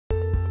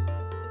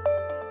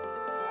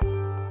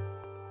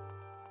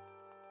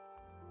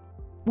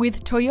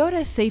With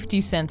Toyota Safety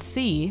Sense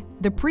C,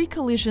 the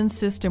Pre-Collision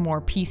System or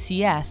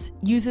PCS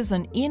uses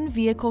an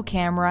in-vehicle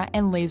camera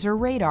and laser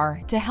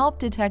radar to help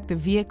detect the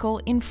vehicle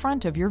in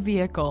front of your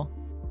vehicle.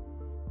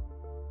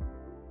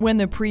 When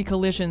the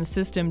pre-collision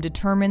system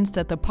determines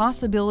that the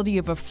possibility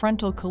of a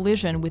frontal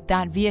collision with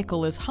that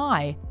vehicle is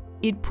high,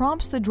 it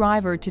prompts the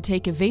driver to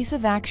take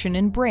evasive action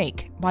and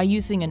brake by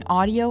using an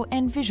audio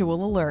and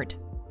visual alert.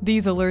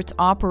 These alerts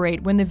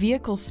operate when the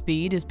vehicle's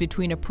speed is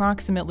between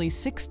approximately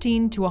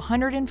 16 to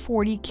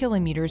 140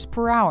 kilometers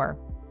per hour.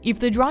 If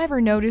the driver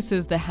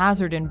notices the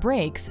hazard and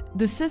brakes,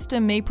 the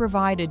system may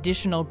provide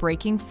additional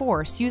braking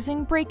force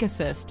using brake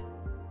assist.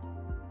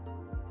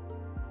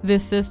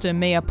 This system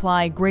may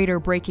apply greater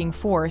braking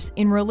force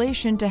in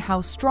relation to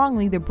how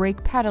strongly the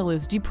brake pedal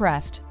is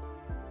depressed.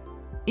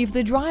 If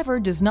the driver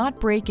does not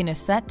brake in a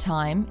set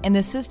time and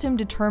the system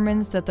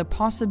determines that the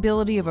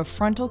possibility of a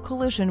frontal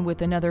collision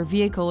with another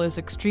vehicle is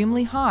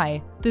extremely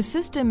high, the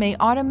system may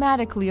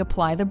automatically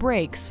apply the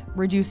brakes,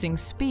 reducing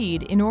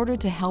speed in order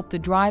to help the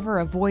driver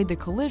avoid the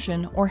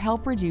collision or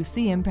help reduce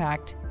the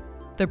impact.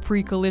 The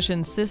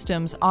pre-collision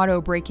system's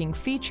auto-braking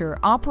feature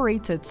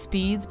operates at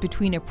speeds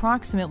between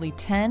approximately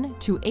 10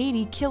 to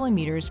 80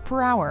 kilometers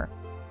per hour.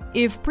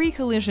 If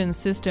pre-collision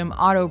system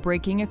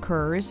auto-braking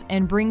occurs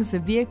and brings the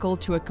vehicle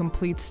to a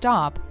complete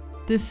stop,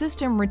 the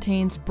system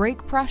retains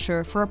brake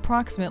pressure for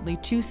approximately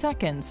 2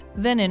 seconds.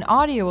 Then an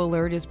audio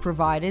alert is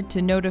provided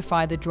to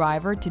notify the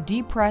driver to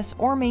depress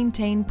or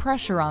maintain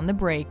pressure on the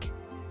brake.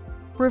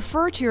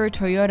 Refer to your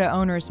Toyota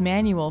owner's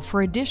manual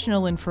for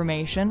additional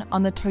information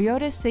on the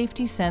Toyota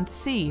Safety Sense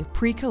C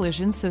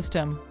pre-collision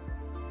system.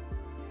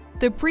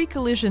 The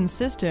pre-collision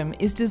system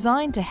is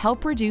designed to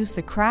help reduce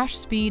the crash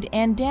speed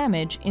and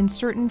damage in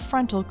certain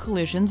frontal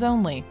collisions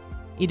only.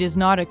 It is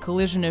not a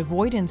collision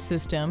avoidance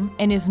system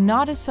and is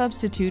not a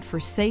substitute for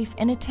safe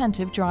and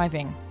attentive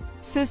driving.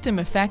 System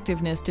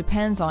effectiveness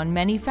depends on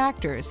many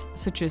factors,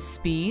 such as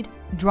speed,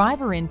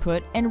 driver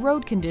input, and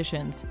road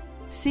conditions.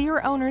 See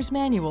your owner's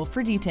manual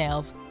for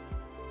details.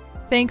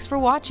 Thanks for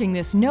watching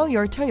this Know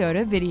Your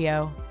Toyota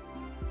video.